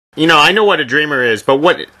You know, I know what a dreamer is, but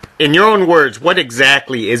what, in your own words, what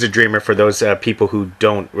exactly is a dreamer for those people who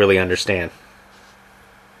don't really understand?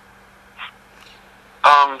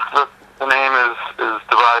 The name is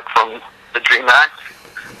derived from the Dream Act,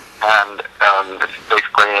 and it's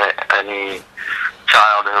basically any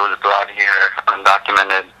child who was brought here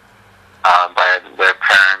undocumented by their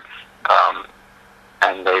parents,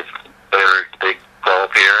 and they grow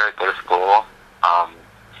up here, go to school,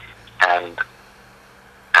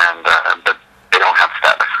 but they don't have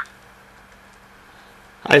status.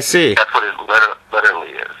 I see. That's what it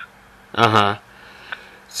literally is. Uh-huh.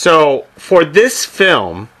 So, for this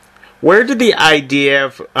film, where did the idea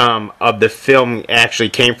of the film actually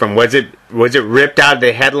came from? Was it ripped out of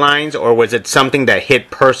the headlines, or was it something that hit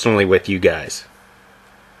personally with you guys?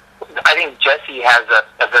 I think Jesse has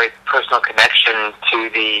a very personal connection to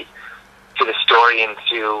the story and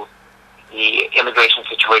to the immigration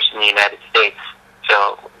situation in the United States.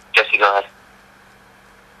 So, Jesse, go ahead.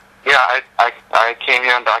 Yeah, I came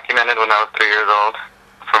here undocumented when I was 3 years old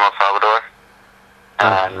from El Salvador,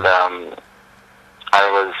 and I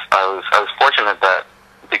was fortunate that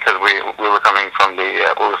because we were coming from we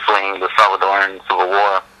were fleeing the Salvadoran Civil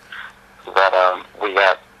War, that we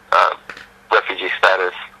got refugee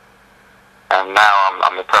status, and now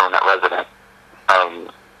I'm a permanent resident,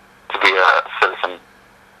 to be a citizen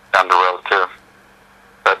down the road too.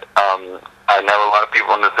 But I know a lot of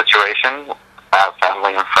people in this situation. I have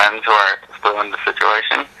family and friends who are still in the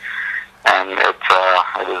situation, and it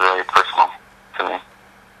is very personal to me.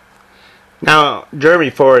 Now,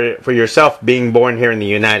 Jeremy, for yourself, being born here in the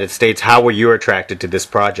United States, how were you attracted to this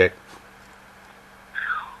project?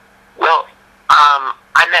 Well,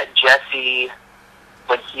 I met Jesse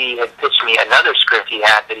when he had pitched me another script he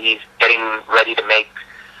had that he's getting ready to make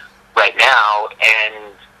right now,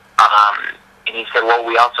 and he said, well,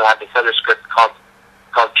 we also have this other script called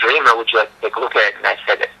Dreamer, would you like to take a look at it? And I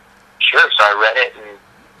said, sure. So I read it,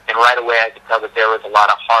 and right away I could tell that there was a lot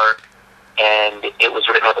of heart, and it was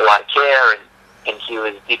written with a lot of care, and he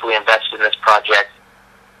was deeply invested in this project.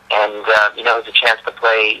 And, it was a chance to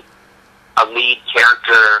play a lead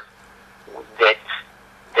character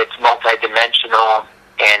that's multidimensional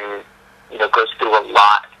and, goes through a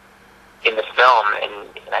lot in the film. And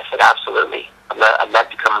I said, absolutely. I'd love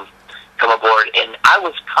to come aboard. And I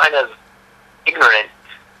was kind of ignorant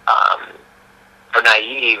or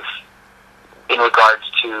naive in regards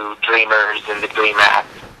to Dreamers and the Dream Act,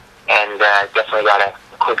 and definitely got a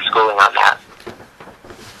quick schooling on that.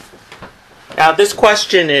 Now, this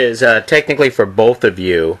question is technically for both of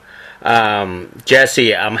you.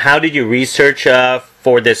 Jesse, how did you research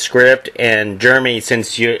for this script? And Jeremy,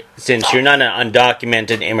 since you're not an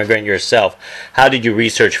undocumented immigrant yourself, how did you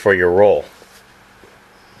research for your role?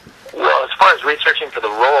 Well, as far as researching for the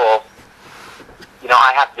role,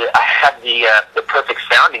 I have the perfect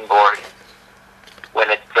sounding board when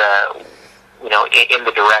it's in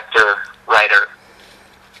the writer,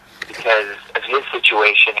 because of his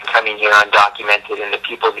situation and coming here undocumented and the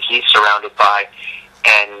people that he's surrounded by,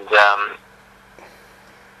 and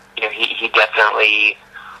he definitely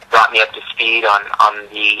brought me up to speed on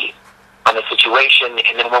the situation.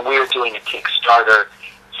 And then when we were doing a Kickstarter,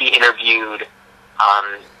 he interviewed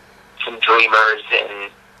some dreamers and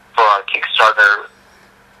for our Kickstarter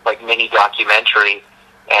mini documentary,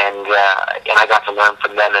 and I got to learn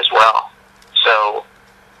from them as well. So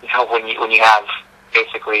when you have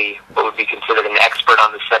basically what would be considered an expert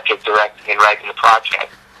on the subject directing and writing the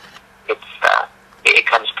project, it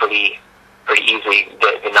comes pretty easy.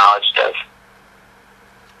 The knowledge does.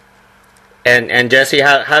 And Jesse,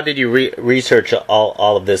 how did you research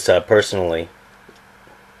all of this personally?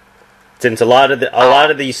 Since a lot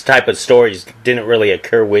of these type of stories didn't really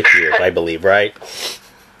occur with you, I believe, right?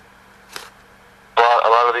 Well, a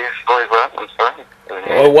lot of these stories, what? I'm sorry.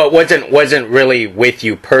 Well, what wasn't really with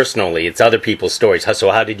you personally? It's other people's stories.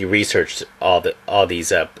 So how did you research all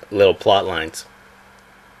these little plot lines?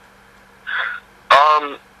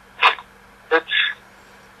 It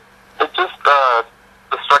just the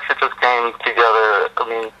structure just came together. I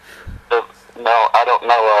mean, no, I don't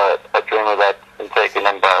know a dreamer that's been taken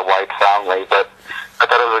in by a white family, but I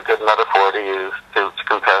thought it was a good metaphor to use to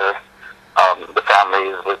compare the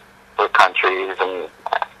families with countries, and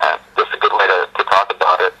just a good way to talk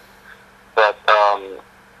about it. But I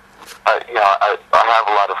have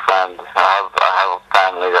a lot of friends. I have a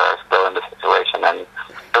family that are still in the situation, and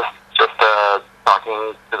just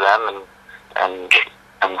talking to them and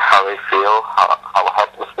how they feel, how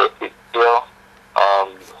helpless they feel.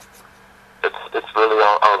 It's really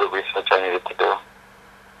all the research I needed to do.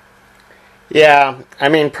 Yeah, I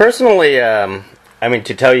mean, personally, I mean,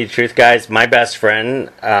 to tell you the truth, guys, my best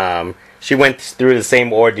friend, she went through the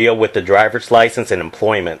same ordeal with the driver's license and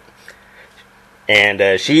employment.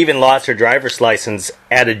 And she even lost her driver's license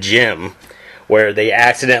at a gym where they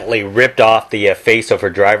accidentally ripped off the face of her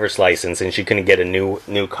driver's license, and she couldn't get a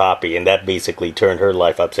new copy, and that basically turned her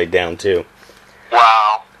life upside down too.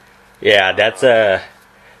 Wow. Yeah, that's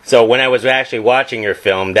So when I was actually watching your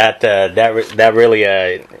film, that really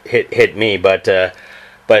hit me. But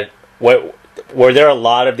what were there a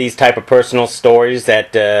lot of these type of personal stories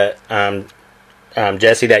that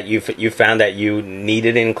Jesse, that you found that you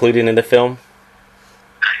needed included in the film?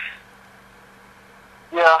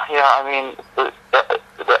 Yeah. I mean,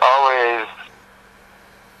 they're always,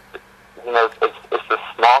 it's the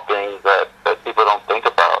small things that people don't think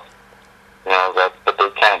about, that they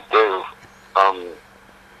can't do.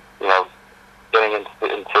 Getting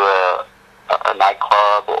into a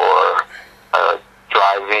nightclub or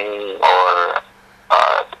driving or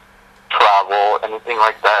travel, anything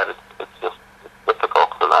like that. It's difficult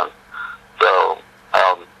for them. So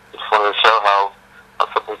just wanted to show how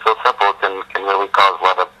something so simple can really cause a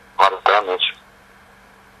lot of damage.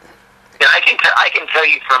 Yeah, I can tell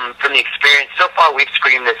you from the experience so far. We've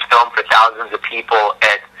screened this film for thousands of people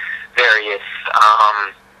at various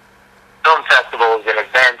film festivals and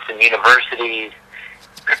events and universities,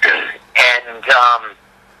 and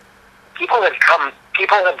people have come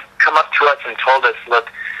up to us and told us,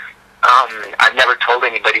 look, I've never told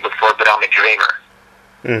anybody before, but I'm a dreamer.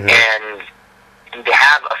 Mm-hmm. And to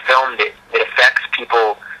have a film that affects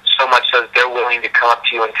people so much so that they're willing to come up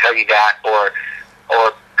to you and tell you that, or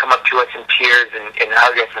come up to us in tears and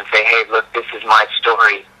hug us and say, hey, look, this is my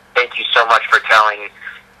story. Thank you so much for telling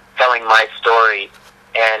my story.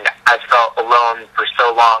 And I've felt alone for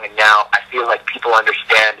so long, and now I feel like people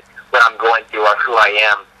understand what I'm going through or who I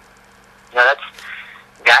am. That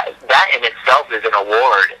in itself is an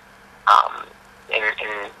award.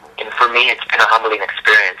 And for me, it's been a humbling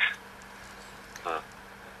experience.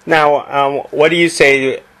 Now, what do you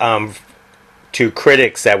say to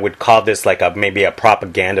critics that would call this like maybe a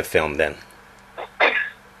propaganda film? Then,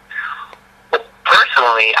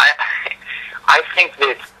 personally, I think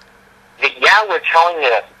that we're telling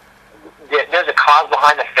that there's a cause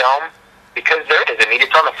behind the film, because there is. I mean,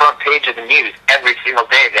 it's on the front page of the news every single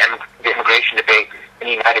day, the immigration debate in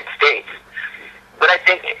the United States. But I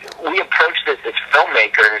think we approach this as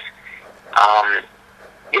filmmakers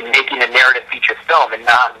in making a narrative feature film and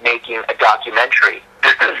not making a documentary.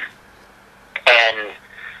 And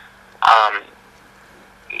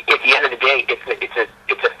at the end of the day, it's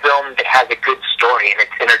a film that has a good story and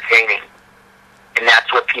it's entertaining. And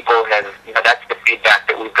that's what people have, that's the feedback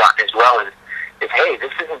that we've gotten as well, is hey,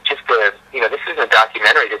 this isn't just this isn't a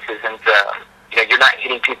documentary. This isn't, you're not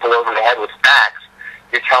hitting people over the head with facts.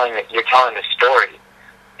 You're telling a story,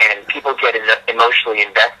 and people get emotionally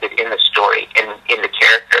invested in the story and in the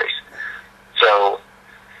characters. So,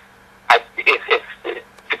 if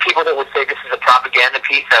the people that would say this is a propaganda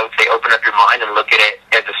piece, I would say open up your mind and look at it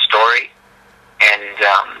as a story, and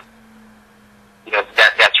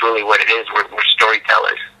that's really what it is. We're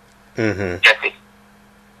storytellers. Mm-hmm. Jesse.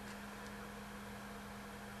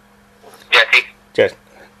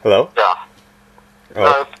 Hello. Yeah.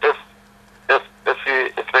 Oh.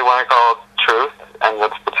 If they want to call it truth and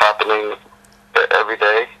what's happening every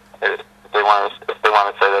day, if they want to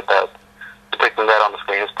say that depicting that on the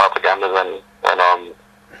screen is propaganda, then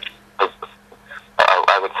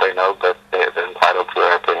I would say no. But they're entitled to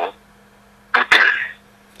their opinion.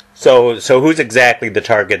 So who's exactly the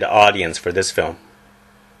target audience for this film?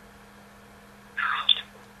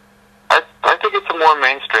 I think it's a more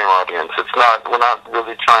mainstream audience. We're not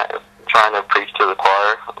really trying to preach to the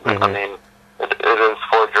choir. Mm-hmm. I mean, it is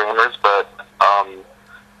for dreamers, but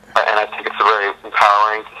and I think it's very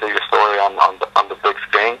empowering to see your story on the big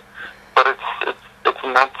screen. But it's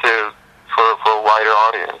meant for a wider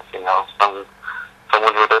audience.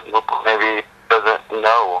 Someone who maybe doesn't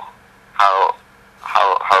know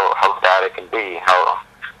how bad it can be,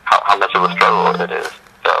 how much of a struggle it is.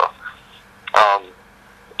 So,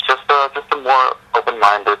 just a more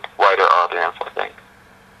open-minded, wider audience, I think.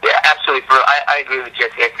 Yeah, absolutely. I agree with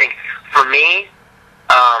Jesse. I think for me,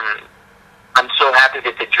 I'm so happy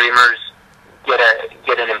that the dreamers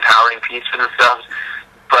get an empowering piece for themselves.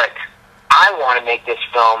 But I want to make this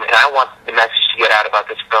film, and I want the message to get out about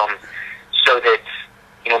this film, so that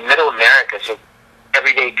Middle America, so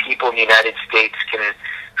everyday people in the United States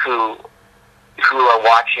who are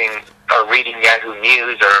watching or reading Yahoo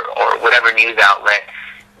News or whatever news outlet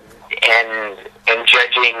and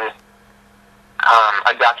judging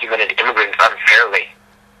undocumented immigrants unfairly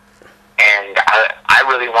And I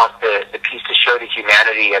really want the piece to show the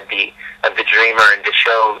humanity of the dreamer, and to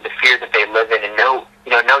show the fear that they live in, and no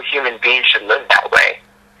human being should live that way.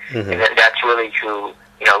 Mm-hmm. And that's really who,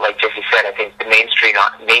 like Jesse said, I think the mainstream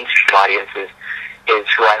audience is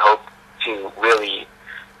who I hope to really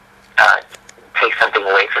take something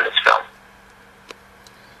away from this film.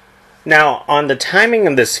 Now, on the timing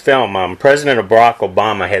of this film, President Barack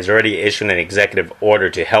Obama has already issued an executive order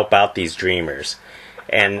to help out these dreamers.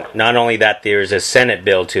 And not only that, there's a Senate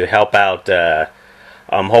bill to help out,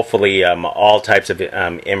 hopefully, all types of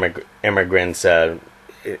immigrants in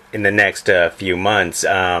the next few months.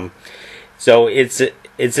 So is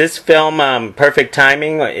this film perfect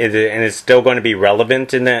timing, and it's still going to be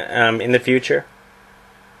relevant in the future?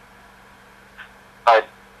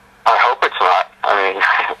 I hope it's not. I mean,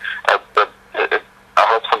 I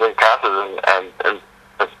hope something passes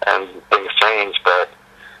and things change, but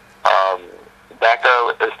DACA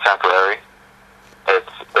is temporary.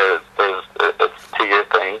 It's a 2-year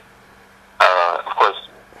thing. Of course,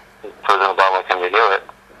 President Obama can redo it,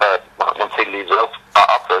 but once he leaves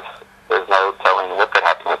office, there's no telling what could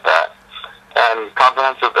happen with that. And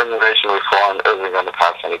comprehensive immigration reform isn't going to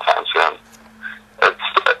pass anytime soon.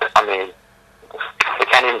 They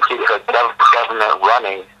can't even keep the government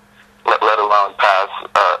running, let alone pass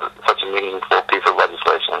such a meaningful piece of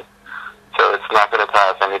legislation. So it's not going to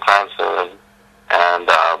pass anytime soon, and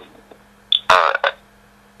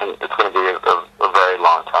it's going to be a very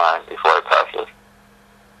long time before it passes.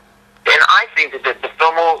 And I think that the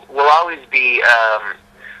film will always be,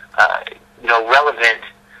 relevant,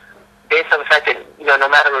 based on the fact that no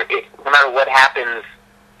matter what happens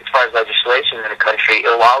as far as legislation in the country, it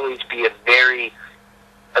will always be a very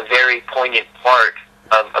poignant part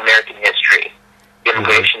of American history, the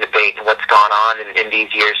immigration debate and what's gone on in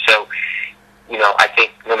these years. So, I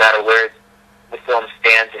think no matter where the film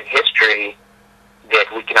stands in history, that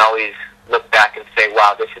we can always look back and say,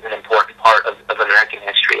 wow, this is an important part of American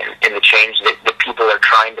history and the change that people are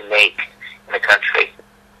trying to make in the country.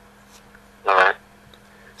 All right.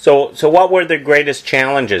 So what were the greatest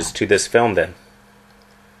challenges to this film then,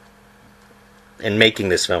 in making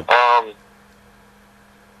this film? I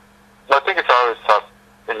think it's always tough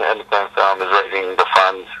in the independent film is raising the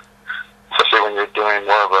funds, especially when you're doing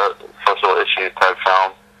more of a social issue type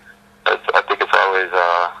film. I think it's always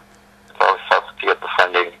tough to get the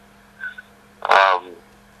funding.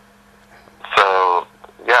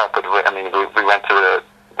 But we went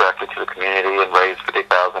directly to the community and raised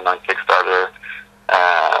 $50,000 on Kickstarter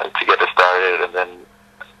to get it started, and then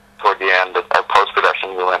toward the end of our post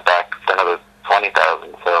production, we went back for another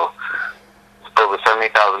 $20,000. So over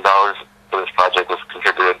 $70,000 for this project was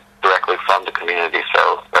contributed directly from the community.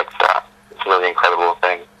 So it's a really incredible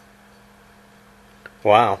thing.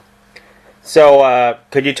 Wow. So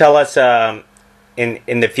could you tell us in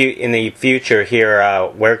the future here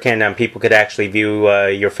where can people could actually view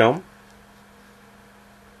your film?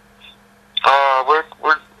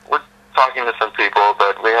 We're talking to some people,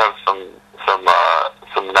 but we have some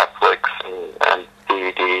Netflix and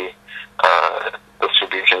DVD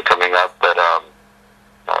distribution coming up, but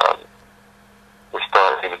we're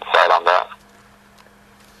still even decide on that.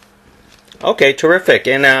 Okay, terrific.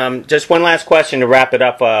 And just one last question to wrap it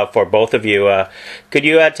up for both of you. Could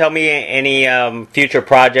you tell me any future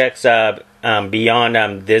projects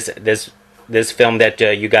beyond this film that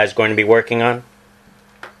you guys are going to be working on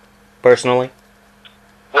personally?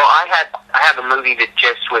 Well, I have a movie that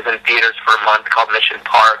just was in theaters for a month called Mission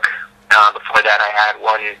Park. Before that, I had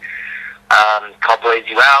one called Blaze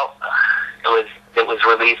You Out. It was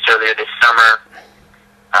released earlier this summer.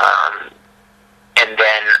 And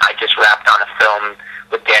then I just wrapped on a film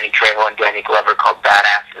with Danny Trejo and Danny Glover called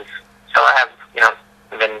Badasses. So I have,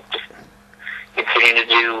 I've been just continuing to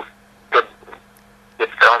do good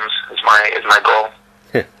films is my goal.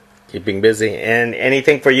 Keeping busy. And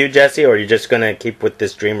anything for you, Jesse, or are you just going to keep with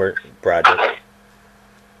this Dreamer project?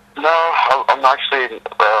 No, I'm actually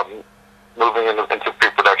moving into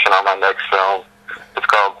pre-production on my next film. It's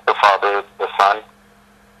called The Father, the Son.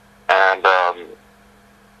 And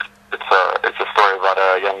it's a story about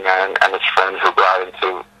a young man and his friend who go out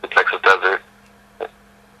into the Texas desert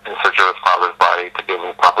in search of his father's body to give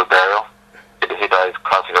him proper burial. He dies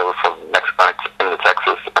crossing over from Mexico into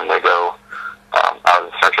Texas, and they go out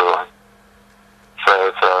in search of him. So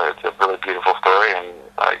it's a really beautiful story, and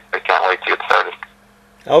I can't wait to get started.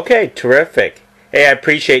 Okay, terrific. Hey, I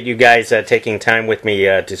appreciate you guys taking time with me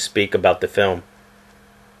to speak about the film.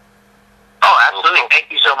 Oh, absolutely.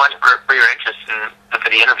 Thank you so much for your interest and for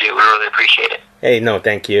the interview. We really appreciate it. Hey, no,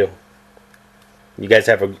 thank you. You guys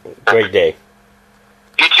have a great day.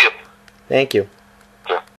 You too. Thank you.